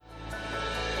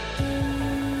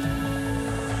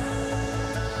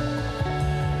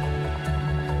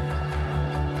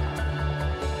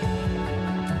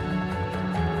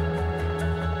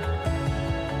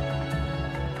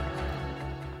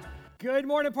Good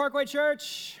morning, Parkway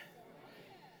Church.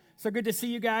 So good to see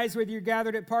you guys, whether you're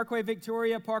gathered at Parkway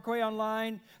Victoria, Parkway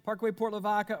Online, Parkway Port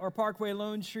Lavaca, or Parkway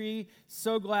Lone Tree.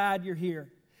 So glad you're here.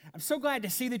 I'm so glad to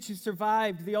see that you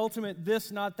survived the ultimate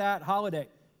this, not that holiday,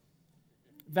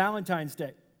 Valentine's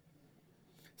Day.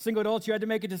 Single adults, you had to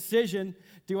make a decision.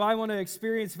 Do I want to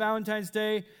experience Valentine's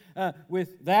Day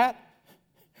with that,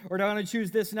 or do I want to choose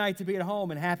this night to be at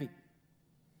home and happy?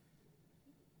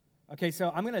 Okay,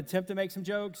 so I'm going to attempt to make some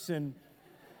jokes. And,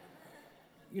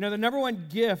 the number one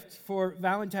gift for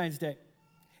Valentine's Day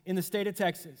in the state of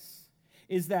Texas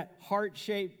is that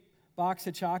heart-shaped box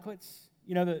of chocolates.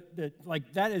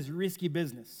 That is risky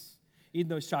business, eating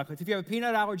those chocolates. If you have a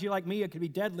peanut allergy like me, it could be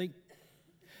deadly.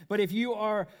 But if you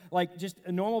are just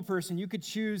a normal person, you could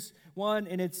choose one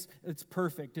and it's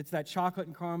perfect. It's that chocolate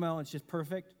and caramel, and it's just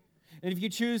perfect. And if you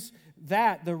choose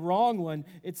the wrong one,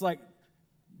 it's like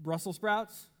Brussels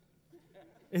sprouts.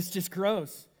 It's just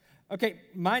gross. Okay,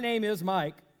 my name is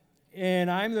Mike, and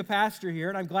I'm the pastor here,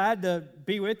 and I'm glad to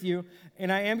be with you.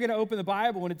 And I am going to open the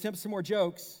Bible and attempt some more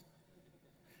jokes.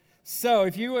 So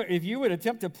if you would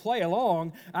attempt to play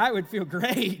along, I would feel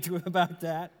great about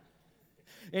that.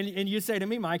 And you say to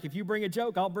me, Mike, if you bring a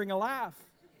joke, I'll bring a laugh.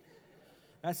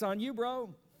 That's on you, bro.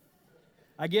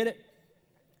 I get it.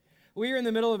 We are in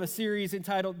the middle of a series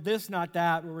entitled This, Not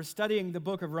That, where we're studying the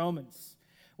book of Romans,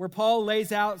 where Paul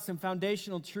lays out some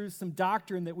foundational truths, some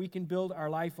doctrine that we can build our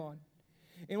life on.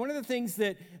 And one of the things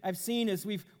that I've seen as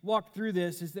we've walked through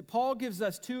this is that Paul gives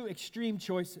us two extreme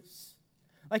choices.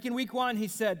 Like in week 1, he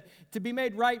said, to be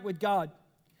made right with God,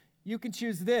 you can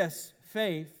choose this,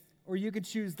 faith, or you can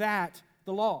choose that,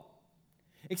 the law.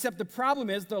 Except the problem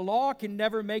is the law can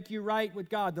never make you right with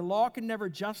God. The law can never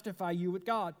justify you with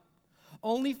God.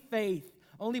 Only faith,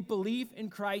 only belief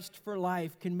in Christ for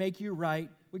life can make you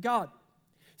right with God.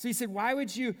 So he said, why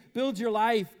would you build your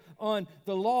life on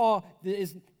the law that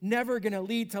is never going to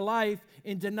lead to life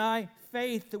and deny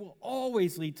faith that will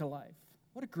always lead to life?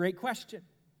 What a great question.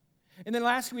 And then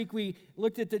last week we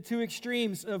looked at the two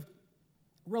extremes of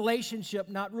relationship,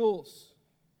 not rules.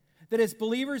 That as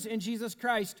believers in Jesus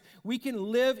Christ, we can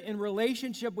live in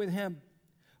relationship with Him,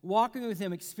 walking with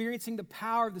Him, experiencing the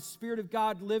power of the Spirit of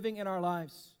God living in our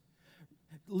lives.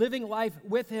 Living life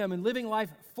with Him and living life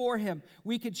for Him.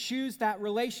 We could choose that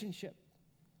relationship.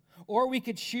 Or we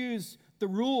could choose the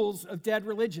rules of dead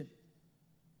religion.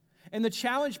 And the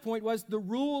challenge point was the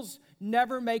rules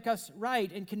never make us right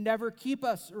and can never keep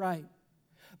us right.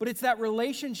 But it's that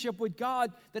relationship with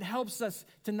God that helps us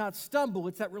to not stumble.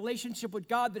 It's that relationship with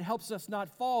God that helps us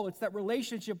not fall. It's that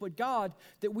relationship with God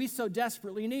that we so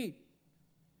desperately need.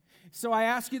 So I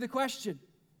ask you the question,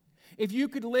 if you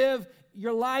could live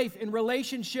your life in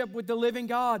relationship with the living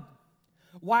God,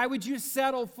 why would you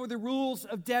settle for the rules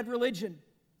of dead religion?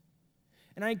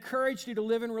 And I encourage you to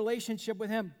live in relationship with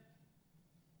Him.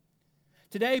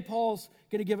 Today, Paul's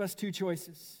going to give us two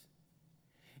choices.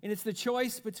 And it's the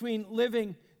choice between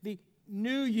living the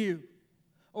new you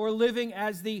or living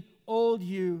as the old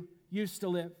you used to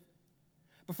live.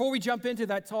 Before we jump into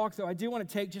that talk, though, I do want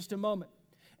to take just a moment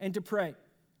and to pray.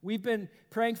 We've been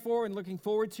praying for and looking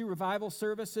forward to revival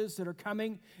services that are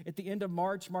coming at the end of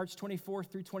March 24th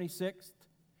through 26th.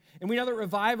 And we know that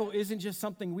revival isn't just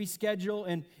something we schedule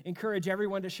and encourage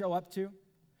everyone to show up to.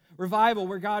 Revival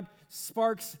where God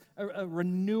sparks a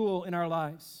renewal in our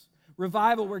lives.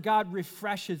 Revival where God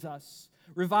refreshes us.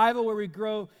 Revival where we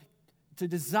grow to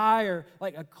desire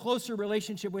like a closer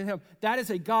relationship with Him. That is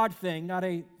a God thing, not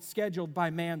a scheduled by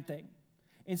man thing.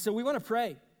 And so we want to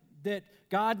pray that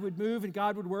God would move and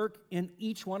God would work in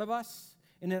each one of us,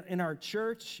 in our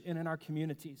church and in our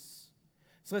communities.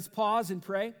 So let's pause and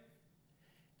pray.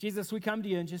 Jesus, we come to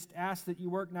you and just ask that you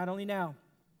work not only now,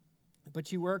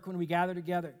 but you work when we gather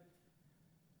together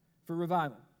for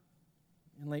revival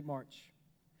in late March.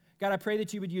 God, I pray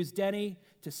that you would use Denny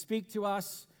to speak to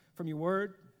us from your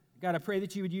word. God, I pray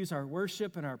that you would use our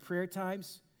worship and our prayer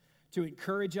times to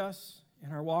encourage us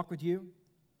in our walk with you.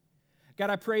 God,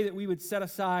 I pray that we would set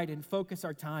aside and focus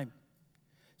our time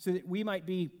so that we might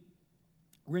be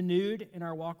renewed in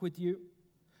our walk with you,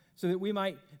 so that we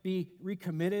might be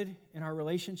recommitted in our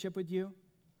relationship with you.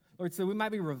 Lord, so we might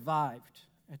be revived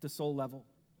at the soul level.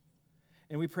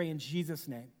 And we pray in Jesus'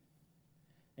 name,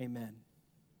 amen.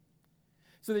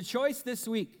 So the choice this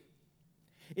week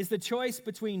is the choice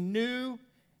between new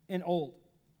and old.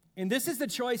 And this is the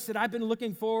choice that I've been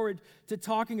looking forward to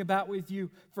talking about with you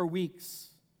for weeks.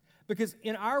 Because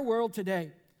in our world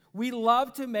today, we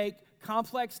love to make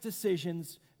complex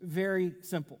decisions very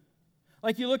simple.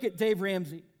 Like you look at Dave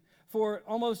Ramsey. For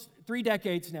almost 3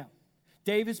 decades now,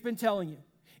 Dave has been telling you,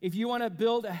 if you want to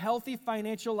build a healthy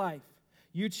financial life,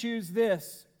 you choose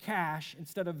this, cash,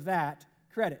 instead of that,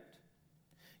 credit.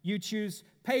 You choose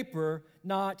paper,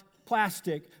 not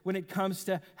plastic, when it comes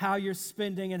to how you're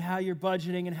spending and how you're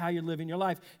budgeting and how you're living your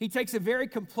life. He takes a very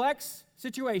complex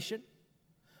situation.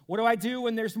 What do I do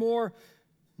when there's more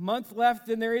month left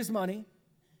than there is money?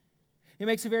 He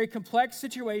makes a very complex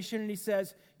situation and he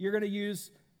says, you're going to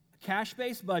use a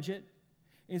cash-based budget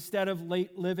instead of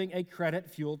living a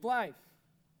credit-fueled life.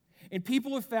 And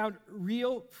people have found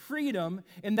real freedom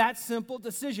in that simple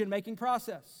decision-making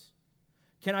process.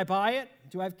 Can I buy it?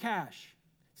 Do I have cash?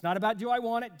 It's not about do I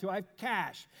want it, do I have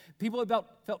cash? People have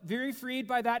felt very freed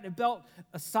by that and built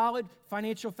a solid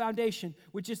financial foundation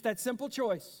with just that simple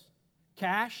choice,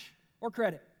 cash or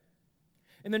credit.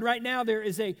 And then right now there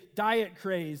is a diet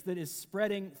craze that is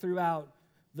spreading throughout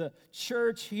the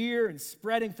church here and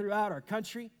spreading throughout our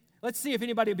country. Let's see if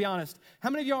anybody will be honest. How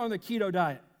many of y'all are on the keto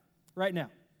diet right now?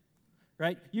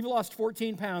 Right? You've lost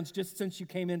 14 pounds just since you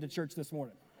came into church this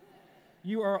morning.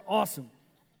 You are awesome.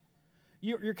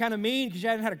 You're kind of mean because you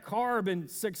haven't had a carb in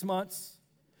 6 months,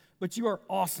 but you are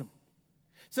awesome.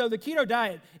 So the keto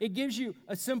diet, it gives you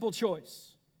a simple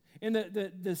choice. And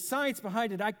the science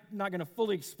behind it, I'm not going to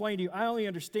fully explain to you. I only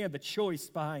understand the choice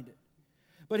behind it.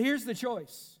 But here's the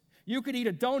choice. You could eat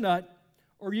a donut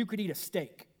or you could eat a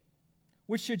steak.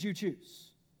 Which should you choose?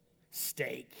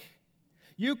 Steak.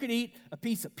 You could eat a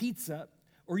piece of pizza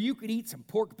or you could eat some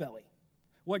pork belly.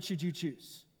 What should you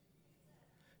choose?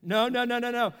 No.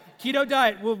 Keto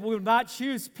diet will not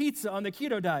choose pizza on the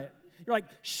keto diet. You're like,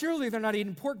 surely they're not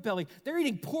eating pork belly. They're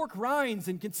eating pork rinds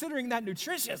and considering that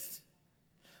nutritious.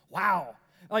 Wow.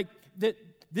 Like,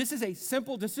 this is a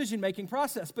simple decision-making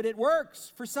process, but it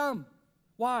works for some.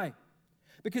 Why?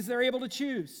 Because they're able to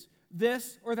choose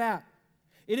this or that.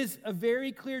 It is a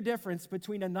very clear difference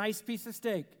between a nice piece of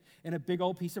steak and a big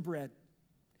old piece of bread.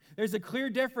 There's a clear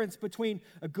difference between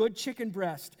a good chicken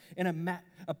breast and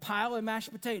a pile of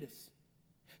mashed potatoes.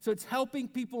 So it's helping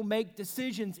people make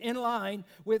decisions in line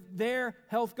with their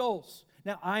health goals.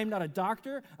 Now, I'm not a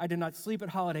doctor. I did not sleep at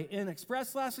Holiday Inn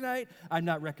Express last night. I'm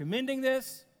not recommending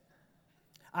this.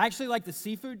 I actually like the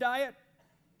seafood diet,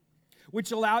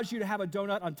 which allows you to have a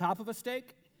donut on top of a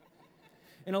steak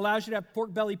and allows you to have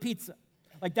pork belly pizza.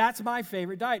 Like, that's my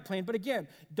favorite diet plan. But again,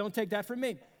 don't take that from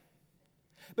me.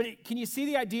 But can you see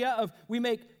the idea of we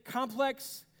make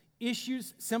complex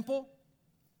issues simple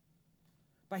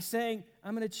by saying,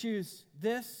 I'm going to choose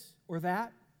this or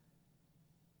that?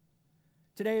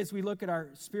 Today, as we look at our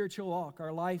spiritual walk,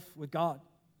 our life with God,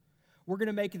 we're going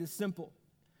to make it as simple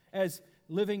as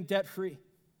living debt-free.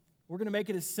 We're going to make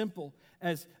it as simple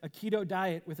as a keto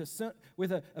diet with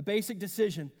a basic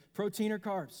decision, protein or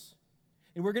carbs.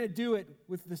 And we're going to do it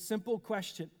with the simple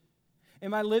question,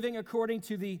 am I living according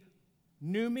to the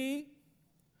new me,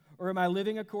 or am I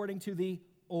living according to the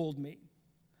old me?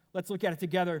 Let's look at it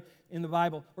together in the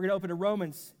Bible. We're going to open to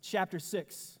Romans chapter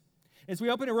 6. As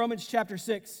we open to Romans chapter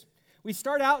 6, we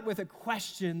start out with a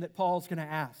question that Paul's going to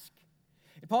ask.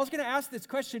 And Paul's going to ask this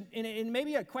question, and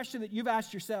maybe a question that you've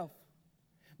asked yourself.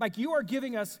 Mike, you are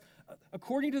giving us,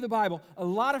 according to the Bible, a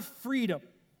lot of freedom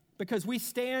because we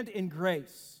stand in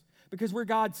grace, because we're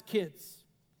God's kids.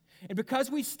 And because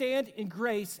we stand in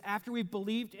grace after we've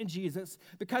believed in Jesus,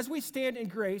 because we stand in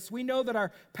grace, we know that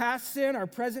our past sin, our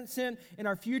present sin, and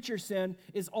our future sin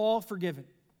is all forgiven.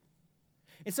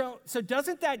 And so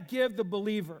doesn't that give the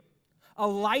believer a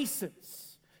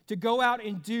license to go out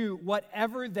and do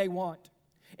whatever they want?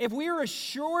 If we are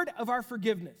assured of our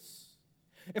forgiveness,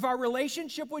 if our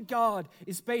relationship with God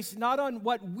is based not on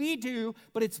what we do,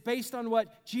 but it's based on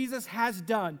what Jesus has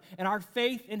done and our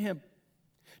faith in Him,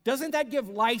 doesn't that give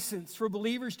license for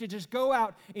believers to just go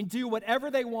out and do whatever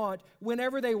they want,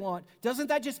 whenever they want? Doesn't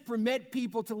that just permit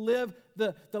people to live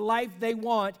the life they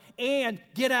want and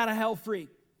get out of hell free?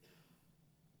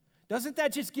 Doesn't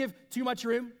that just give too much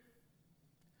room?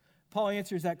 Paul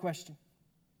answers that question.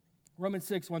 Romans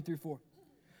 6, 1 through 4.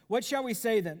 What shall we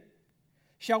say then?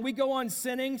 Shall we go on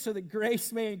sinning so that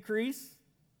grace may increase?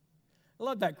 I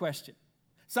love that question.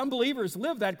 Some believers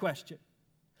live that question.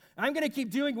 I'm going to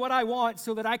keep doing what I want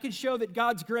so that I can show that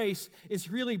God's grace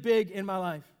is really big in my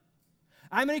life.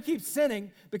 I'm going to keep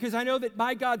sinning because I know that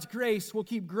my God's grace will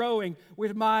keep growing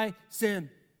with my sin.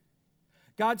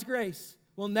 God's grace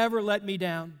will never let me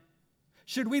down.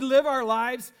 Should we live our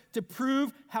lives to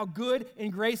prove how good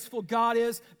and graceful God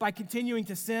is by continuing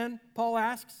to sin? Paul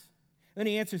asks. Then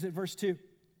he answers it, verse 2.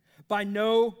 By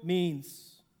no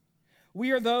means.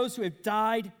 We are those who have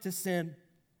died to sin.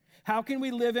 How can we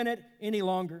live in it any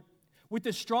longer? With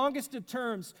the strongest of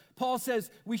terms, Paul says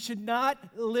we should not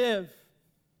live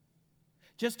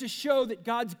just to show that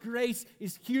God's grace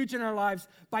is huge in our lives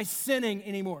by sinning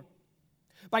anymore.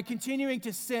 by continuing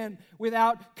to sin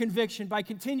without conviction, by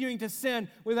continuing to sin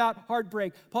without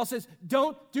heartbreak. Paul says,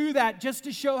 don't do that just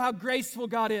to show how graceful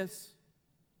God is.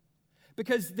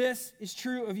 Because this is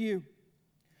true of you.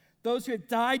 Those who have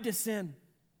died to sin,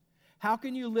 how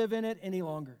can you live in it any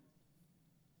longer?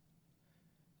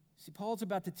 See, Paul's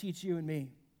about to teach you and me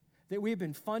that we have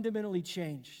been fundamentally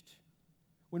changed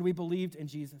when we believed in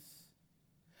Jesus.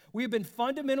 We have been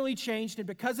fundamentally changed, and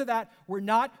because of that, we're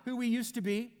not who we used to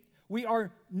be. We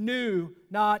are new,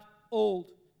 not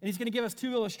old. And he's going to give us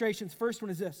two illustrations. First one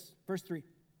is this, verse 3.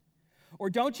 Or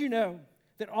don't you know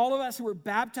that all of us who were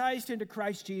baptized into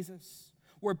Christ Jesus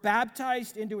were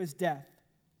baptized into his death?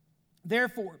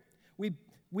 Therefore,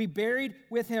 we buried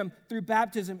with him through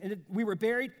baptism, and we were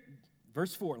buried.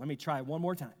 Verse 4, let me try it one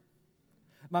more time.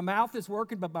 My mouth is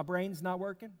working, but my brain's not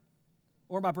working.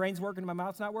 Or my brain's working and my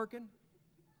mouth's not working.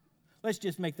 Let's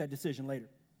just make that decision later.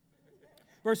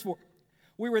 Verse 4,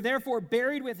 we were therefore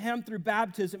buried with him through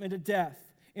baptism into death,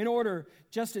 in order,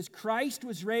 just as Christ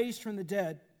was raised from the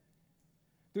dead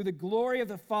through the glory of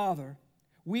the Father,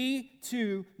 we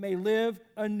too may live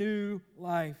a new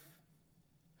life.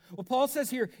 What Paul says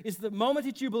here is the moment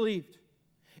that you believed,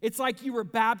 it's like you were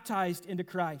baptized into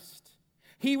Christ.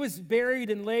 He was buried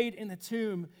and laid in the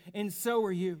tomb, and so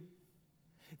were you.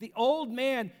 The old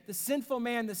man, the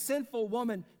sinful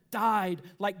woman died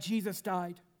like Jesus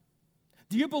died.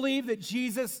 Do you believe that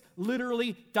Jesus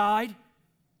literally died?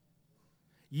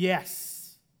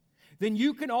 Yes. Then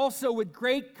you can also with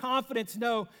great confidence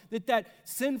know that that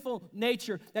sinful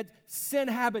nature, that sin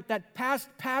habit, that past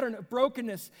pattern of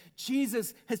brokenness,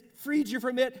 Jesus has freed you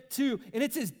from it too. And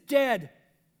it's as dead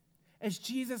as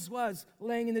Jesus was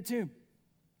laying in the tomb.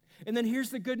 And then here's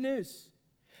the good news.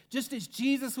 Just as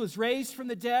Jesus was raised from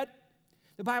the dead,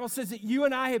 the Bible says that you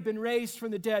and I have been raised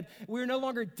from the dead. We're no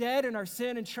longer dead in our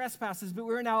sin and trespasses, but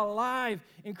we're now alive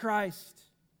in Christ.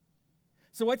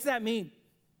 So what's that mean?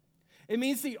 It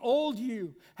means the old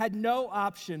you had no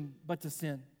option but to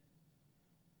sin.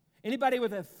 Anybody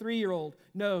with a 3-year-old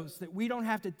knows that we don't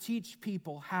have to teach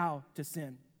people how to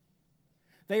sin.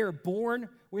 They are born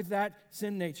with that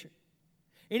sin nature.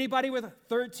 Anybody with a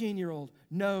 13-year-old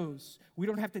knows we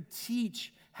don't have to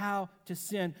teach how to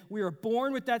sin. We are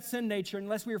born with that sin nature.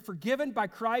 Unless we are forgiven by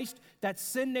Christ, that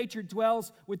sin nature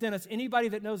dwells within us. Anybody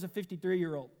that knows a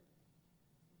 53-year-old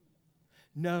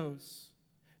knows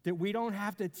that we don't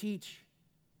have to teach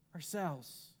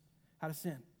ourselves how to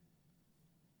sin.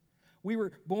 We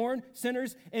were born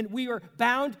sinners, and we are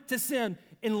bound to sin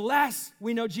unless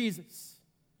we know Jesus.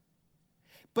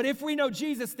 But if we know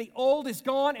Jesus, the old is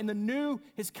gone and the new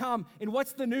has come. And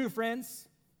what's the new, friends?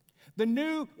 The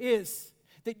new is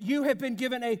that you have been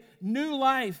given a new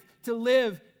life to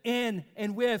live in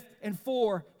and with and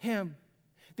for him.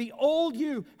 The old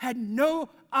you had no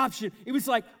option. It was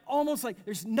like almost like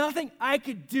there's nothing I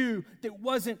could do that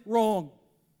wasn't wrong.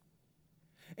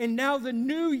 And now the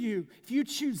new you, if you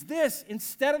choose this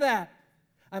instead of that,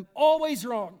 I'm always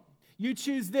wrong. You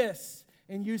choose this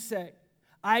and you say,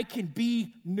 I can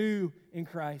be new in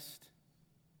Christ.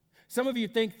 Some of you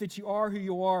think that you are who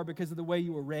you are because of the way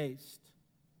you were raised.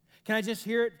 Can I just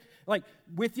hear it like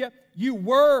with you? You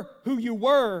were who you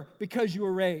were because you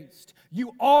were raised.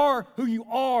 You are who you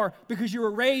are because you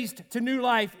were raised to new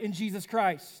life in Jesus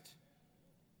Christ.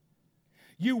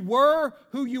 You were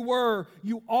who you were.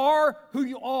 You are who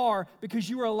you are because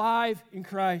you are alive in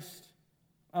Christ.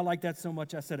 I like that so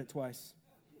much I said it twice.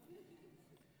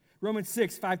 Romans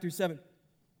 6, 5 through 7.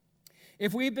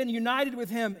 If we've been united with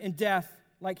him in death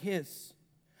like his,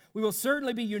 we will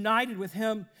certainly be united with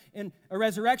him in a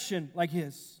resurrection like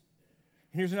his.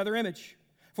 And here's another image.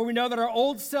 For we know that our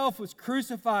old self was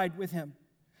crucified with him,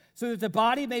 so that the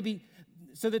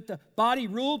body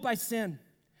ruled by sin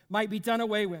might be done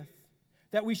away with,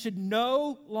 that we should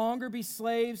no longer be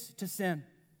slaves to sin.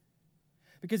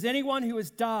 Because anyone who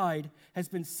has died has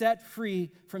been set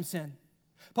free from sin.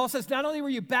 Paul says, not only were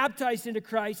you baptized into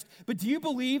Christ, but do you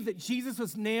believe that Jesus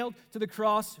was nailed to the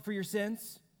cross for your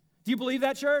sins? Do you believe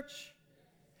that, church?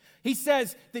 He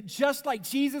says that just like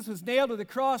Jesus was nailed to the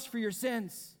cross for your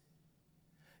sins,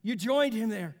 you joined him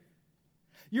there.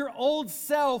 Your old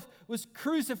self was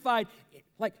crucified,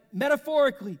 like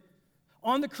metaphorically,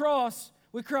 on the cross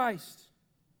with Christ.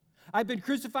 I've been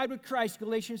crucified with Christ,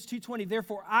 Galatians 2:20.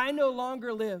 Therefore, I no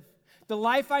longer live. The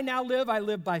life I now live, I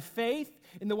live by faith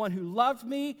in the one who loved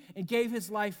me and gave his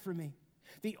life for me.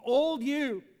 The old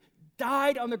you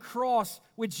died on the cross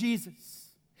with Jesus.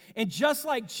 And just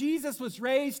like Jesus was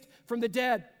raised from the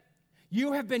dead,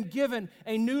 you have been given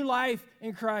a new life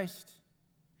in Christ.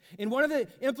 And one of the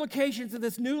implications of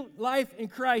this new life in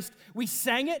Christ, we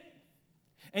sang it,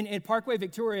 And at Parkway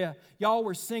Victoria, y'all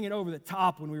were singing over the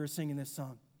top when we were singing this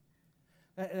song.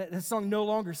 That song, No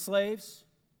Longer Slaves.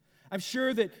 I'm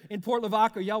sure that in Port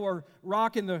Lavaca, y'all were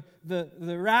rocking the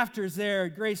rafters there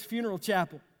at Grace Funeral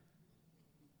Chapel.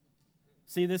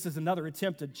 See, this is another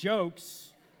attempt at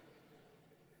jokes.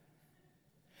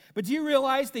 But do you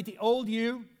realize that the old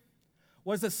you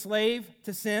was a slave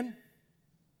to sin?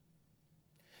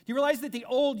 Do you realize that the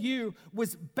old you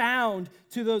was bound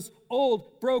to those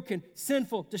old, broken,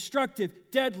 sinful, destructive,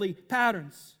 deadly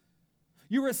patterns?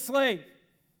 You were a slave.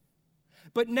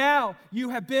 But now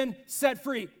you have been set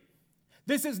free.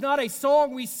 This is not a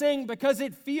song we sing because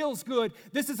it feels good.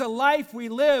 This is a life we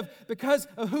live because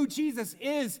of who Jesus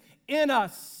is in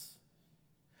us.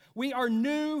 We are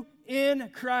new in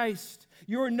Christ.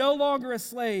 You are no longer a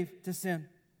slave to sin.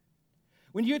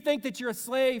 When you think that you're a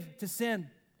slave to sin,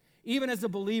 even as a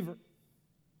believer,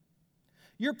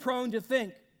 you're prone to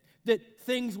think that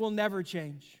things will never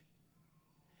change.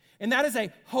 And that is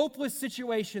a hopeless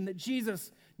situation that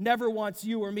Jesus never wants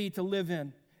you or me to live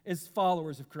in as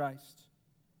followers of Christ.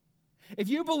 If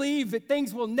you believe that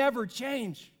things will never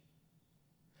change,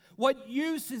 what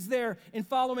use is there in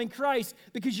following Christ?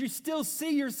 Because you still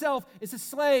see yourself as a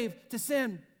slave to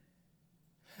sin.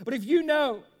 But if you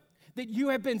know that you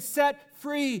have been set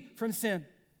free from sin,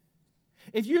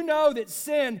 if you know that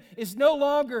sin is no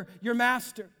longer your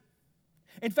master,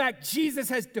 in fact, Jesus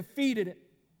has defeated it.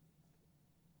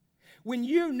 When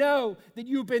you know that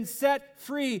you've been set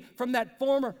free from that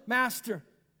former master,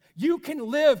 you can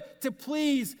live to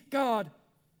please God.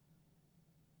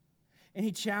 And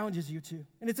he challenges you to.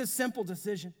 And it's a simple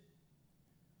decision.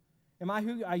 Am I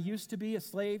who I used to be, a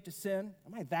slave to sin?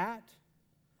 Am I that?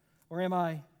 Or am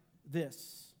I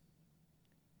this?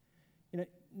 You know,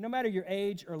 no matter your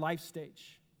age or life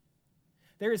stage,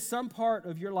 there is some part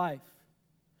of your life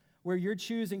where you're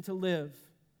choosing to live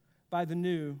by the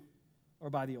new or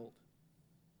by the old.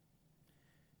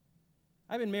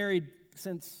 I've been married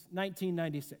since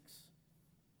 1996.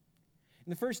 In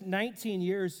the first 19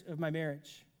 years of my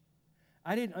marriage,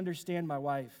 I didn't understand my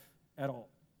wife at all.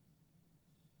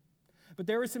 But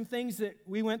there were some things that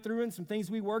we went through and some things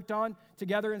we worked on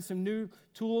together and some new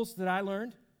tools that I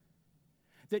learned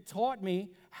that taught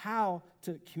me how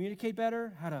to communicate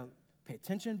better, how to pay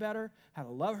attention better, how to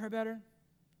love her better.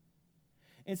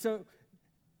 And so,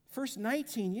 first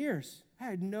 19 years, I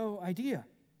had no idea.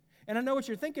 And I know what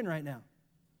you're thinking right now.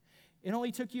 It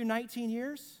only took you 19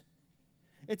 years?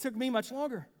 It took me much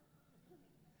longer.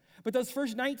 But those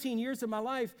first 19 years of my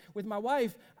life with my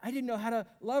wife, I didn't know how to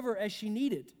love her as she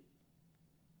needed.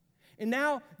 And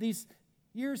now, these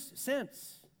years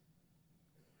since,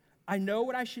 I know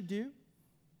what I should do.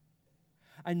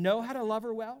 I know how to love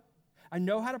her well. I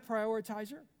know how to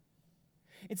prioritize her.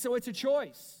 And so it's a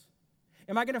choice.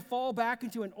 Am I going to fall back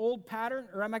into an old pattern,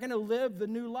 or am I going to live the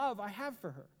new love I have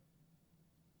for her?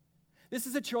 This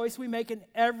is a choice we make in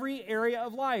every area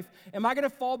of life. Am I going to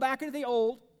fall back into the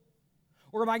old,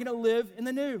 or am I going to live in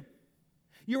the new?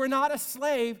 You are not a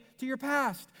slave to your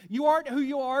past. You aren't who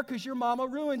you are because your mama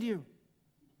ruined you.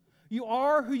 You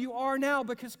are who you are now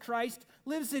because Christ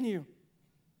lives in you.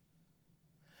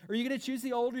 Are you going to choose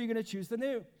the old, or are you going to choose the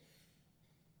new?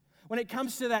 When it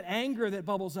comes to that anger that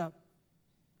bubbles up,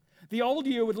 the old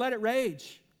you would let it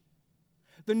rage.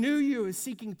 The new you is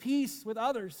seeking peace with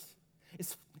others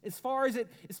as far as it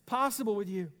is possible with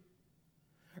you.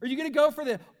 Are you going to go for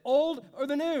the old or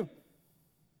the new?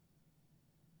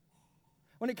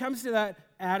 When it comes to that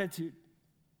attitude,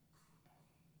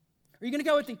 are you going to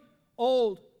go with the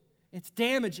old? It's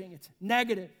damaging, it's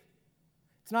negative,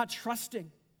 it's not trusting.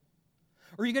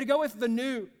 Or are you going to go with the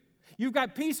new? You've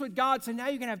got peace with God, so now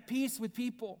you can have peace with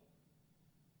people.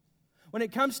 When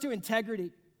it comes to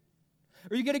integrity,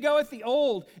 are you going to go with the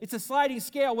old? It's a sliding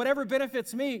scale, whatever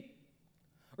benefits me.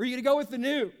 Or are you going to go with the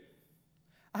new?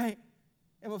 I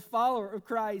am a follower of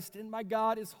Christ, and my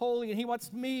God is holy, and he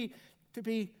wants me to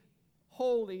be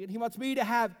holy, and he wants me to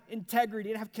have integrity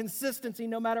and have consistency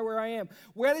no matter where I am.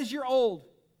 Where is your old?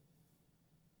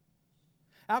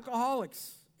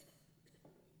 Alcoholics,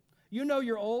 you know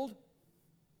you're old.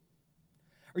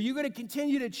 Are you going to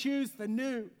continue to choose the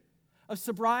new of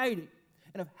sobriety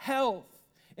and of health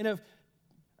and of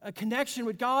a connection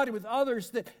with God and with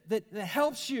others that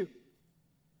helps you?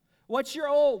 What's your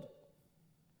old?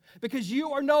 Because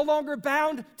you are no longer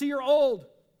bound to your old.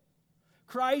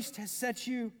 Christ has set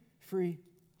you free.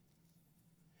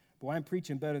 Boy, I'm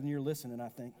preaching better than you're listening, I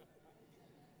think.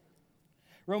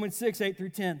 Romans 6, 8 through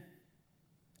 10.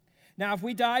 Now, if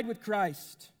we died with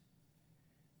Christ,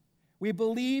 we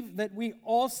believe that we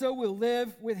also will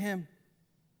live with him.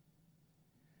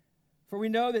 For we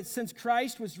know that since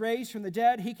Christ was raised from the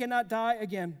dead, he cannot die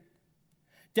again.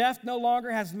 Death no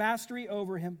longer has mastery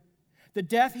over him. The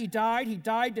death he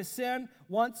died to sin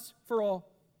once for all.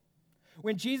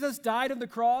 When Jesus died on the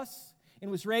cross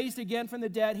and was raised again from the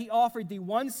dead, he offered the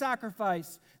one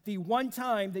sacrifice, the one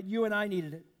time that you and I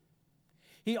needed it.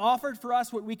 He offered for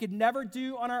us what we could never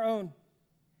do on our own.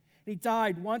 He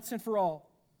died once and for all.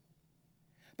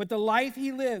 But the life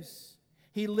he lives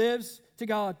to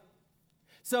God.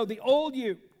 So the old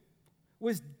you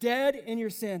was dead in your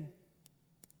sin.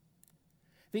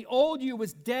 The old you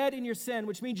was dead in your sin,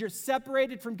 which means you're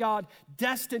separated from God,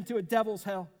 destined to a devil's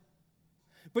hell.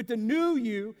 But the new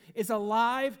you is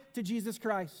alive to Jesus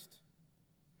Christ.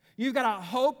 You've got a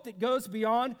hope that goes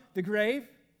beyond the grave.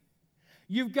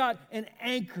 You've got an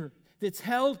anchor that's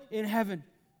held in heaven,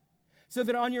 so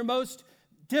that on your most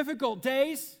difficult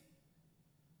days,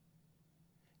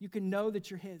 you can know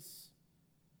that you're his.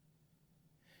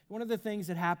 One of the things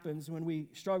that happens when we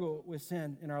struggle with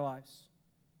sin in our lives,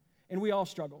 and we all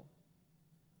struggle.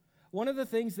 One of the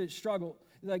things that struggle,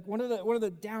 like one of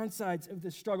the downsides of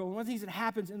this struggle, one of the things that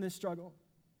happens in this struggle,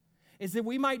 is that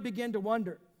we might begin to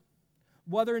wonder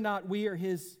whether or not we are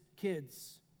his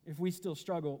kids if we still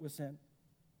struggle with sin.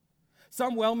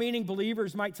 Some well-meaning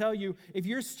believers might tell you, if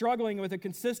you're struggling with a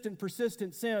consistent,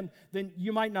 persistent sin, then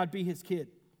you might not be his kid.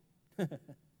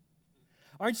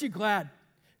 Aren't you glad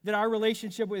that our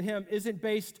relationship with him isn't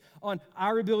based on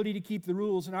our ability to keep the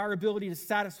rules and our ability to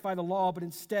satisfy the law, but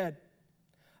instead,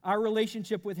 our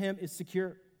relationship with him is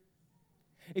secure?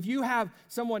 If you have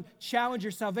someone challenge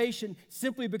your salvation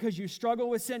simply because you struggle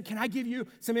with sin, can I give you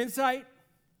some insight?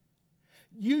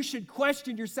 You should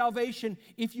question your salvation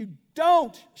if you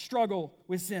don't struggle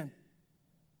with sin.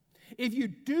 If you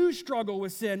do struggle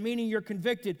with sin, meaning you're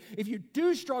convicted, if you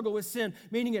do struggle with sin,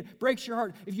 meaning it breaks your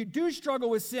heart, if you do struggle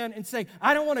with sin and say,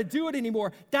 I don't want to do it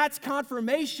anymore, that's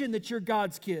confirmation that you're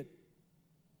God's kid.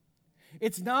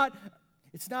 It's not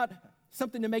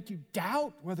something to make you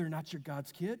doubt whether or not you're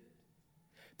God's kid.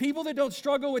 People that don't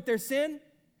struggle with their sin,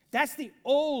 that's the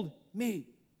old me.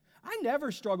 I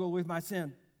never struggled with my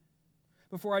sin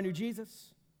before I knew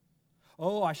Jesus.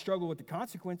 Oh, I struggle with the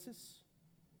consequences.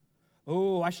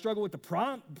 Oh, I struggle with the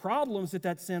problems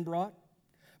that sin brought.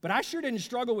 But I sure didn't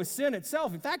struggle with sin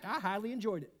itself. In fact, I highly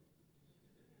enjoyed it.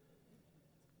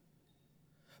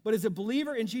 But as a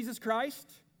believer in Jesus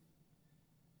Christ,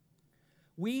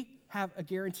 we have a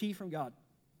guarantee from God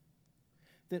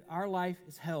that our life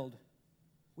is held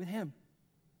with him.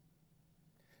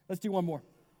 Let's do one more.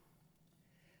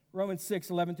 Romans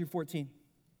 6:11-14.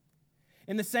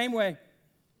 In the same way,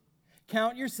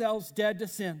 count yourselves dead to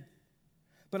sin,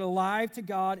 but alive to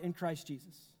God in Christ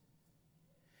Jesus.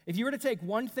 If you were to take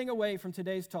one thing away from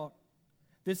today's talk,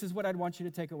 this is what I'd want you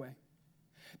to take away.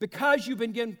 Because you've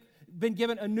been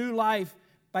given a new life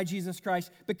by Jesus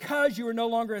Christ, because you are no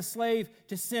longer a slave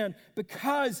to sin,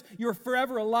 because you are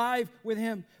forever alive with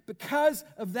him, because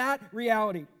of that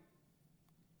reality,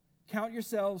 count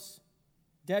yourselves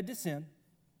dead to sin,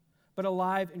 but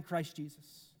alive in Christ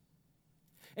Jesus.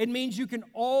 It means you can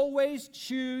always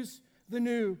choose the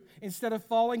new instead of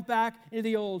falling back into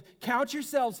the old. Count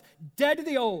yourselves dead to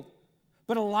the old,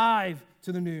 but alive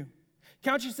to the new.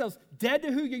 Count yourselves dead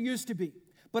to who you used to be,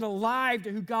 but alive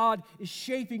to who God is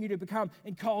shaping you to become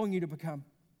and calling you to become.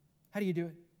 How do you do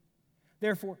it?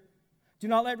 Therefore, do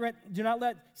not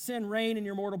let sin reign in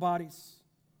your mortal bodies,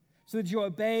 so that you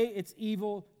obey its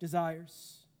evil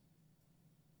desires.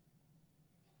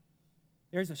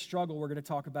 There's a struggle we're going to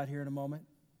talk about here in a moment.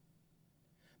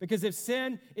 Because if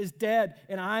sin is dead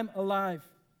and I'm alive,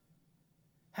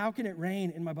 how can it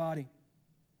reign in my body?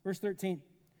 Verse 13,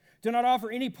 do not offer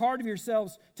any part of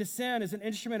yourselves to sin as an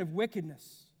instrument of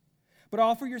wickedness, but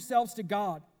offer yourselves to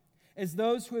God as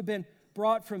those who have been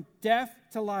brought from death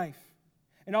to life,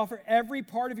 and offer every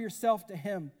part of yourself to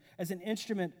him as an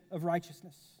instrument of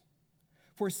righteousness.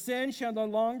 For sin shall no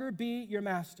longer be your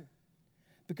master,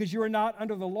 because you are not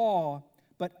under the law,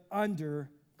 but under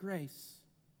grace.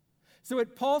 So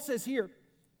what Paul says here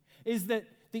is that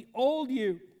the old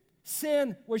you,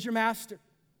 sin was your master.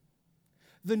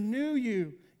 The new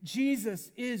you,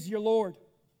 Jesus is your Lord.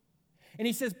 And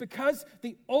he says, because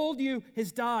the old you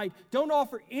has died, don't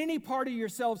offer any part of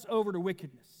yourselves over to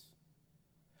wickedness,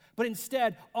 but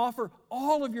instead offer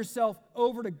all of yourself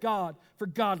over to God for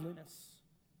godliness.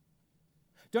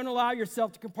 Don't allow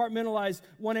yourself to compartmentalize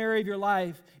one area of your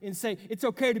life and say, it's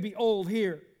okay to be old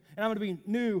here, and I'm going to be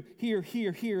new here,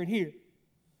 here, here, and here.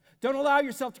 Don't allow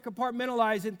yourself to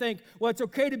compartmentalize and think, well, it's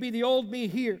okay to be the old me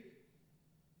here.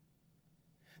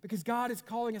 Because God is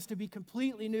calling us to be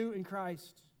completely new in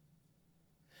Christ.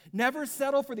 Never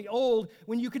settle for the old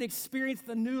when you can experience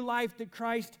the new life that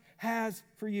Christ has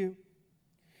for you.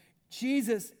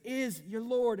 Jesus is your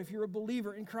Lord if you're a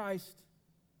believer in Christ.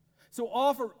 So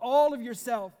offer all of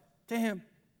yourself to Him.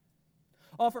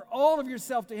 Offer all of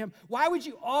yourself to Him. Why would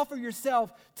you offer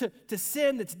yourself to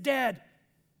sin that's dead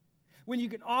when you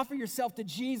can offer yourself to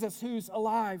Jesus who's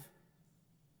alive?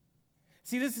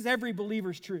 See, this is every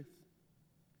believer's truth.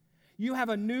 You have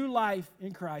a new life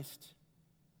in Christ.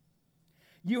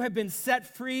 You have been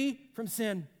set free from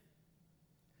sin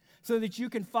so that you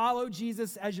can follow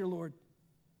Jesus as your Lord.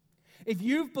 If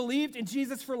you've believed in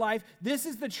Jesus for life, this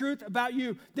is the truth about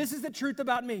you. This is the truth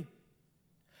about me.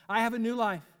 I have a new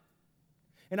life,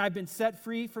 and I've been set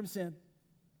free from sin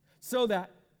so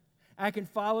that I can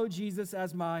follow Jesus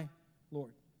as my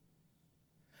Lord.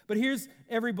 But here's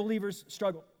every believer's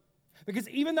struggle. Because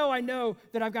even though I know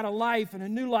that I've got a life and a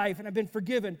new life and I've been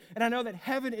forgiven, and I know that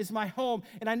heaven is my home,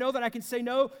 and I know that I can say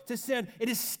no to sin, it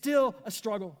is still a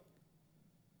struggle.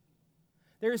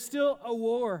 There is still a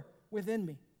war within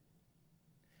me.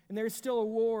 And there is still a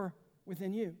war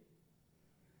within you.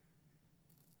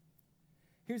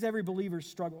 Here's every believer's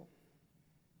struggle.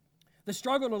 The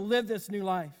struggle to live this new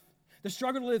life. The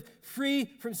struggle to live free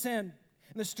from sin.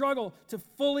 And the struggle to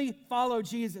fully follow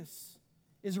Jesus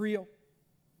is real.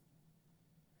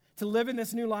 To live in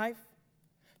this new life,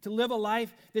 to live a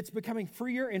life that's becoming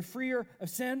freer and freer of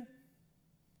sin,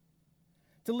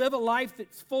 to live a life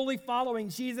that's fully following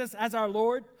Jesus as our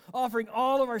Lord, offering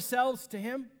all of ourselves to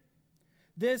Him,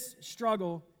 this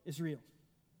struggle is real.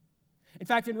 In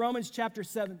fact, in Romans chapter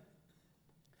 7,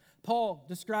 Paul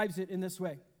describes it in this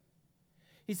way.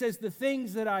 He says, the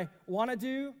things that I want to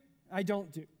do, I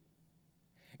don't do.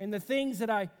 And the things that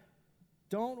I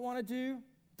don't want to do,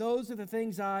 those are the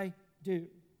things I do.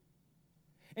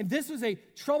 And this was a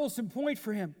troublesome point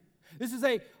for him. This is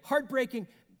a heartbreaking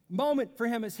moment for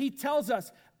him as he tells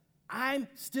us, I'm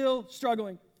still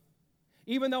struggling.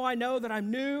 Even though I know that I'm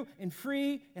new and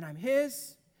free and I'm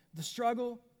His, the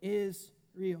struggle is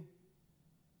real.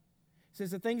 He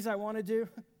says, the things I want to do,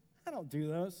 I don't do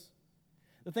those.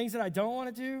 The things that I don't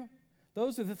want to do,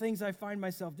 those are the things I find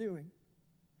myself doing.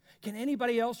 Can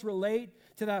anybody else relate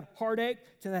to that heartache,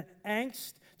 to that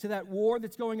angst, to that war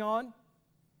that's going on?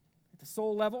 The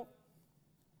soul level.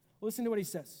 Listen to what he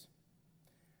says.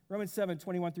 Romans 7,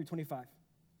 21 through 25.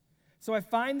 So I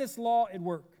find this law at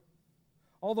work.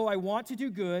 Although I want to do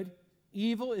good,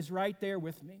 evil is right there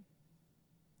with me.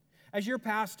 As your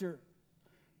pastor,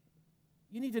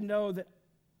 you need to know that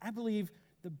I believe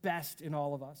the best in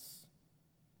all of us.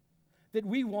 That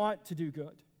we want to do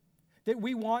good. That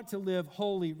we want to live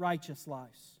holy, righteous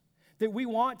lives. That we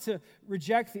want to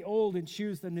reject the old and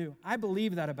choose the new. I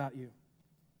believe that about you.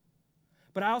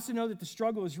 But I also know that the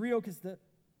struggle is real because the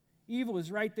evil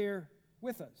is right there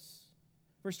with us.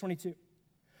 Verse 22.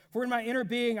 For in my inner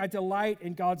being I delight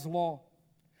in God's law.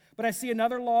 But I see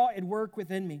another law at work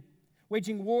within me,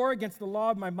 waging war against the law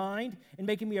of my mind and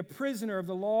making me a prisoner of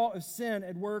the law of sin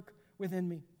at work within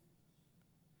me.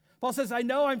 Paul says, I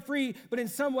know I'm free, but in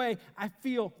some way I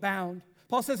feel bound.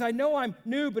 Paul says, I know I'm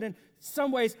new, but in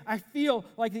some ways I feel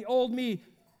like the old me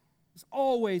is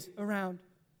always around.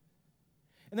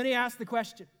 And then he asks the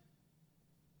question,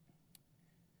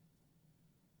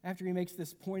 after he makes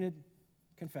this pointed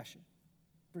confession,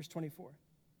 verse 24,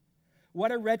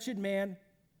 what a wretched man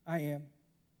I am.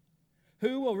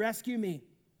 Who will rescue me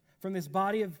from this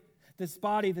body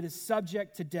that is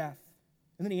subject to death?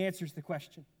 And then he answers the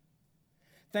question.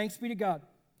 Thanks be to God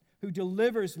who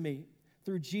delivers me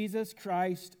through Jesus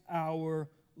Christ our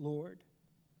Lord.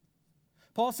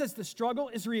 Paul says the struggle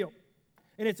is real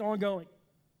and it's ongoing.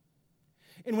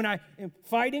 And when I am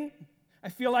fighting, I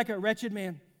feel like a wretched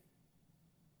man.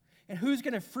 And who's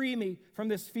going to free me from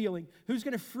this feeling? Who's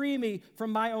going to free me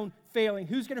from my own failing?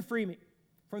 Who's going to free me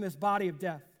from this body of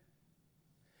death?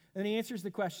 And he answers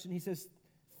the question. He says,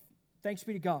 thanks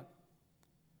be to God.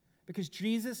 Because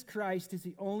Jesus Christ is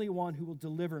the only one who will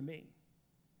deliver me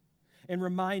and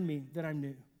remind me that I'm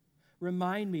new.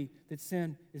 Remind me that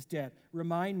sin is dead.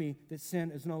 Remind me that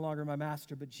sin is no longer my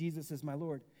master, but Jesus is my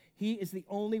Lord. He is the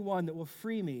only one that will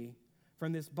free me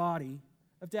from this body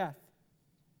of death.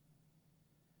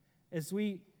 As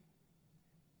we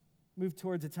move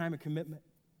towards a time of commitment,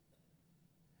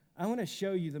 I want to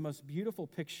show you the most beautiful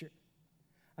picture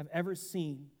I've ever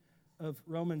seen of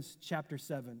Romans chapter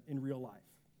 7 in real life.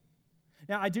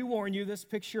 Now, I do warn you, this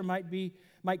picture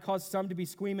might cause some to be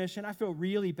squeamish, and I feel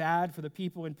really bad for the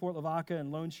people in Port Lavaca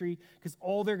and Lone Tree because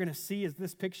all they're going to see is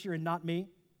this picture and not me.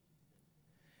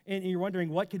 And you're wondering,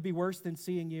 what could be worse than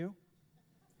seeing you?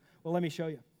 Well, let me show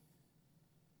you.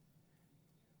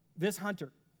 This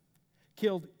hunter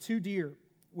killed 2 deer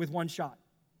with one shot.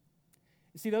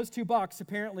 You see, those two bucks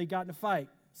apparently got in a fight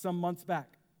some months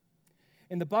back.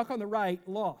 And the buck on the right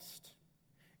lost.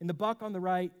 And the buck on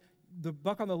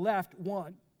the left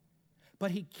won.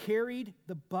 But he carried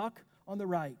the buck on the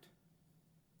right,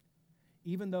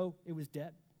 even though it was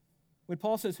dead. When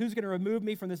Paul says, who's going to remove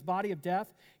me from this body of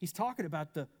death? He's talking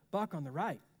about the buck on the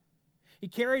right. He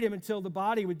carried him until the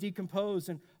body would decompose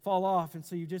and fall off, and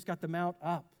so you just got the mount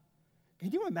up.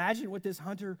 Can you imagine what this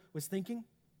hunter was thinking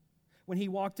when he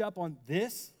walked up on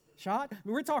this shot? I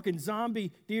mean, we're talking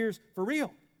zombie deers for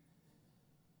real.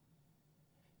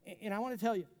 And I want to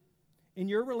tell you, in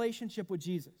your relationship with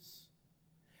Jesus,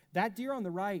 that deer on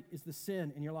the right is the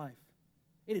sin in your life.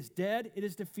 It is dead. It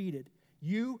is defeated.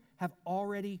 You have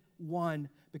already won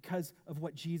because of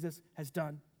what Jesus has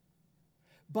done.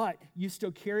 But you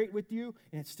still carry it with you,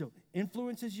 and it still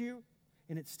influences you,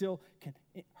 and it still can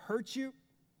hurt you.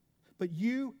 But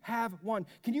you have won.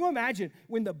 Can you imagine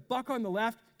when the buck on the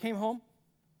left came home?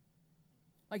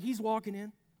 Like he's walking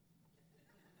in.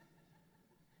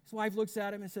 His wife looks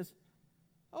at him and says,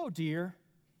 "Oh, dear."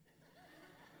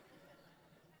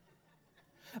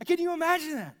 Can you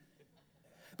imagine that?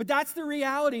 But that's the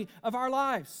reality of our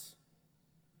lives.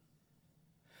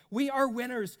 We are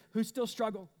winners who still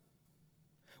struggle.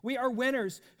 We are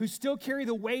winners who still carry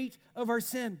the weight of our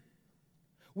sin.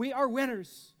 We are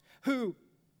winners who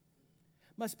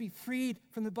must be freed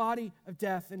from the body of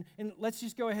death. And let's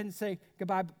just go ahead and say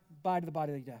goodbye to the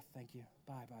body of death. Thank you.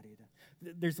 Bye, body of death.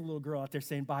 There's a little girl out there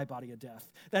saying, bye, body of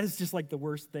death. That is just like the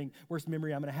worst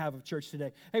memory I'm going to have of church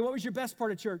today. Hey, what was your best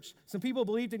part of church? Some people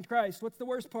believed in Christ. What's the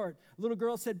worst part? A little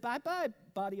girl said, bye, bye,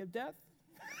 body of death.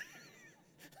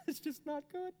 That's just not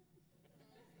good.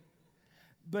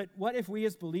 But what if we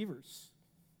as believers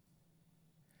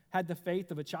had the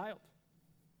faith of a child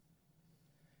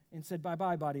and said,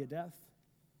 bye-bye, body of death.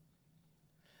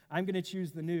 I'm going to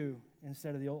choose the new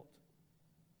instead of the old.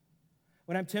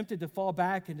 When I'm tempted to fall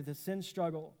back into the sin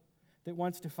struggle that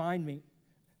wants to find me,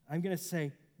 I'm going to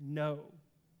say no.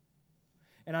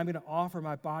 And I'm going to offer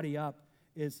my body up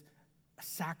as a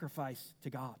sacrifice to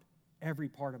God, every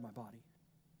part of my body.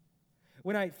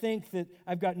 When I think that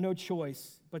I've got no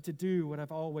choice but to do what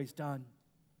I've always done,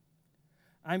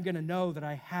 I'm going to know that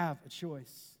I have a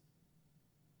choice.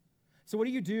 So what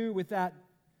do you do with that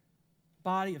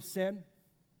body of sin?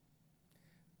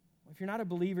 If you're not a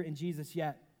believer in Jesus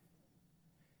yet,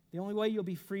 the only way you'll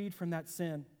be freed from that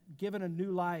sin, given a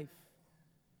new life,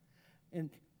 and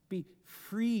be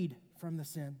freed from the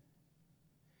sin,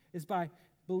 is by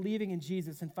believing in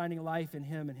Jesus and finding life in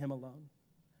Him and Him alone.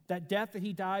 That death that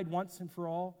He died once and for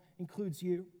all includes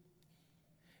you.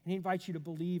 And He invites you to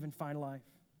believe and find life.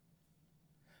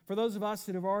 For those of us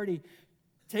that have already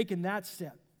taken that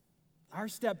step, our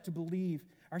step to believe,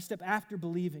 our step after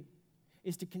believing,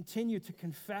 is to continue to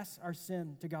confess our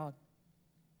sin to God.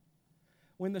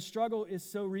 When the struggle is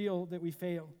so real that we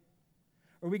fail,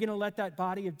 are we going to let that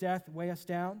body of death weigh us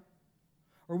down?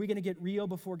 Or are we going to get real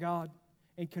before God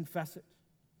and confess it?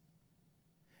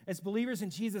 As believers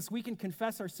in Jesus, we can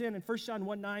confess our sin. And 1 John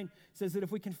 1:9 says that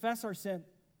if we confess our sin,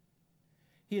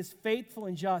 He is faithful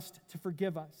and just to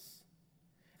forgive us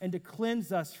and to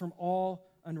cleanse us from all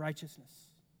unrighteousness.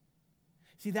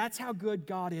 See, that's how good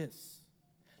God is.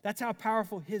 That's how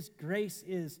powerful His grace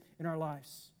is in our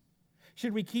lives.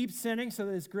 Should we keep sinning so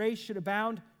that His grace should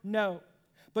abound? No.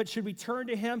 But should we turn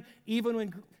to Him even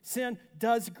when sin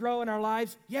does grow in our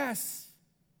lives? Yes.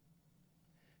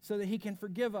 So that He can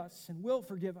forgive us and will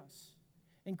forgive us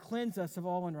and cleanse us of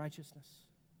all unrighteousness.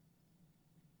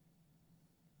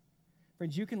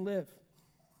 Friends, you can live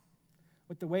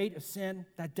with the weight of sin,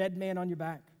 that dead man on your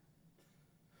back,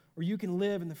 or you can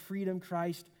live in the freedom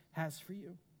Christ has for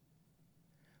you.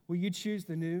 Will you choose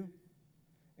the new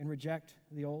and reject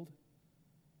the old?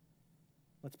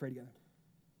 Let's pray together.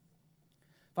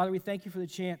 Father, we thank You for the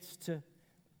chance to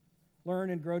learn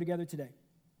and grow together today.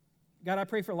 God, I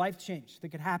pray for life change that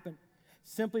could happen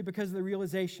simply because of the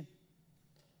realization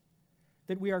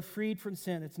that we are freed from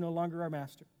sin. It's no longer our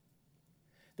master.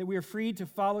 That we are freed to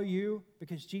follow You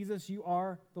because, Jesus, You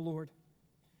are the Lord.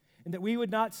 And that we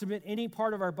would not submit any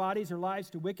part of our bodies or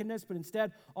lives to wickedness, but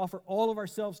instead offer all of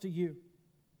ourselves to You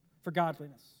for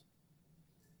godliness.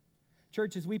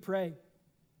 Church, as we pray,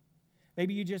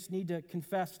 maybe you just need to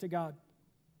confess to God.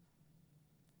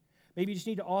 Maybe you just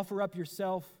need to offer up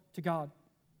yourself to God.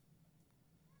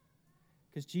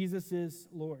 Because Jesus is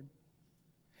Lord.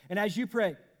 And as you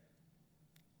pray,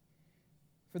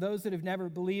 for those that have never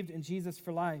believed in Jesus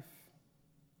for life,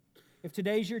 if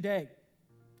today's your day,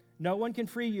 no one can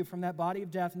free you from that body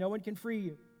of death. No one can free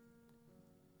you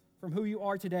from who you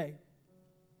are today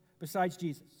besides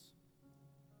Jesus.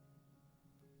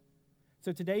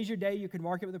 So today's your day. You can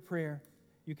mark it with a prayer.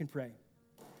 You can pray.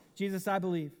 Jesus, I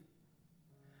believe.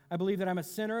 I believe that I'm a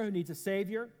sinner who needs a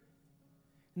Savior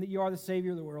and that you are the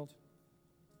Savior of the world.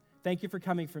 Thank you for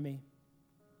coming for me,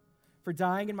 for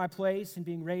dying in my place and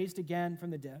being raised again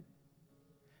from the dead.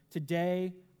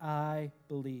 Today, I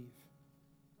believe.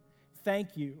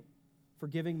 Thank you for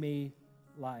giving me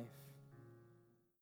life.